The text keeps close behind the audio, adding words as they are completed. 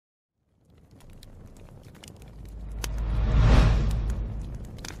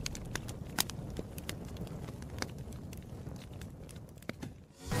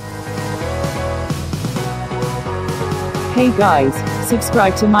Hey guys,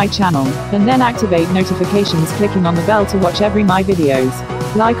 subscribe to my channel, and then activate notifications clicking on the bell to watch every my videos.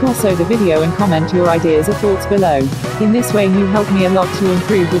 Like also the video and comment your ideas or thoughts below. In this way you help me a lot to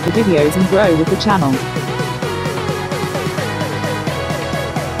improve with the videos and grow with the channel.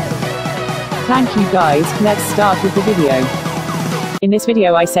 Thank you guys, let's start with the video. In this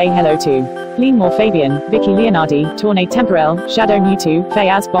video I say hello to Leanmore Fabian, Vicky Leonardi, Tornade Temporel, Shadow Mewtwo,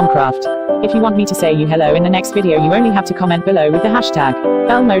 Fayaz Bombcraft. If you want me to say you hello in the next video you only have to comment below with the hashtag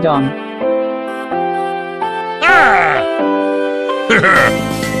 #Elmodon.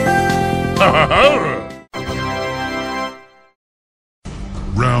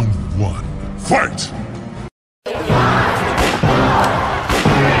 Round 1. Fight!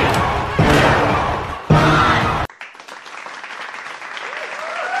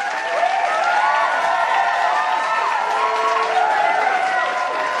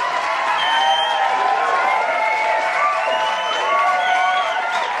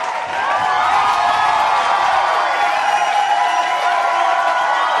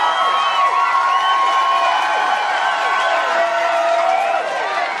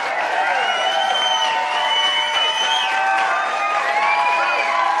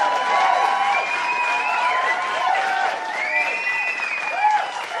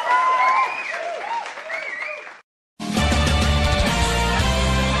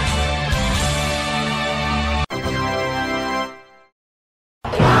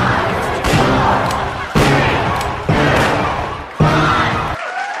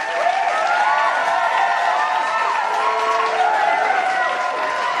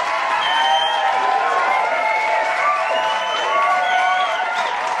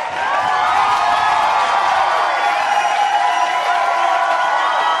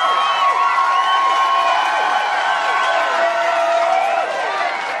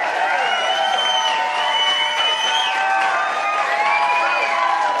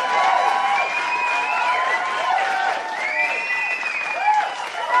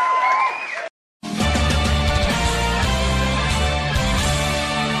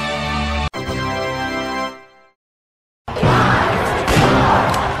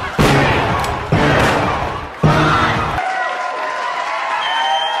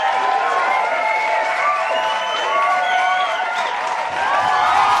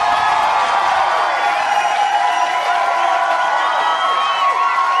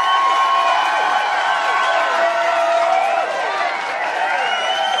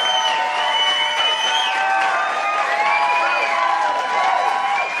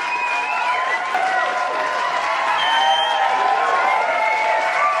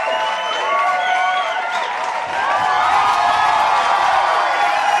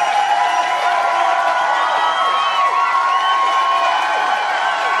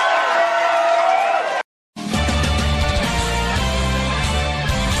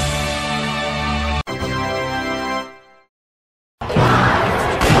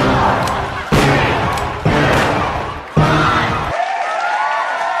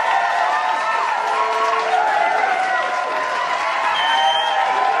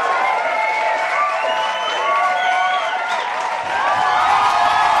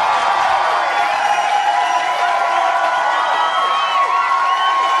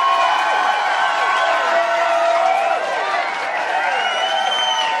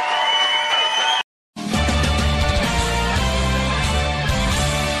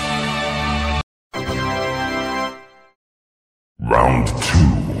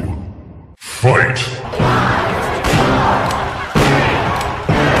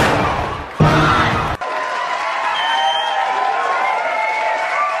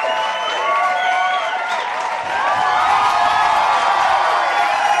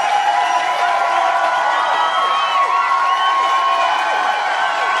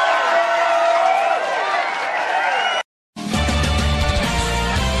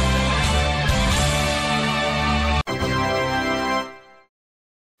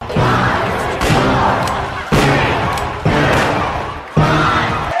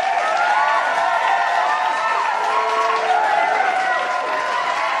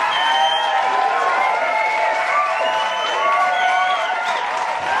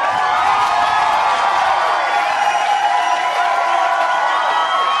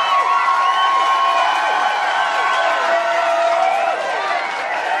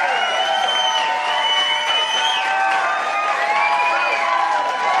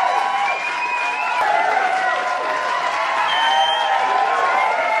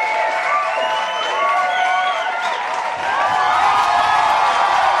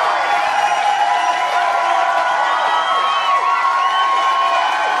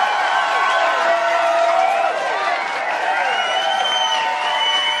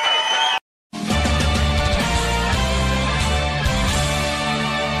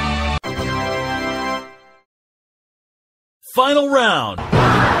 final round.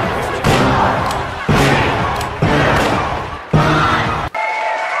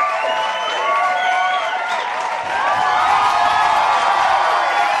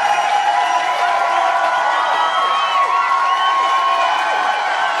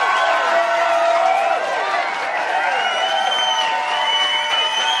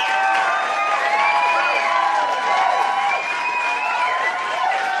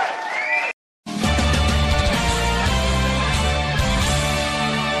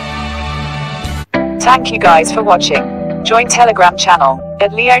 Thank you guys for watching. Join Telegram channel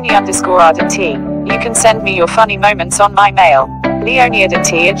at Leoni_ardenti. You can send me your funny moments on my mail,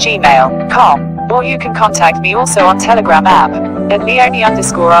 leoniardenti@gmail.com, or you can contact me also on Telegram app at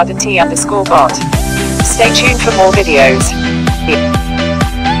Leoni_ardenti_bot. Stay tuned for more videos.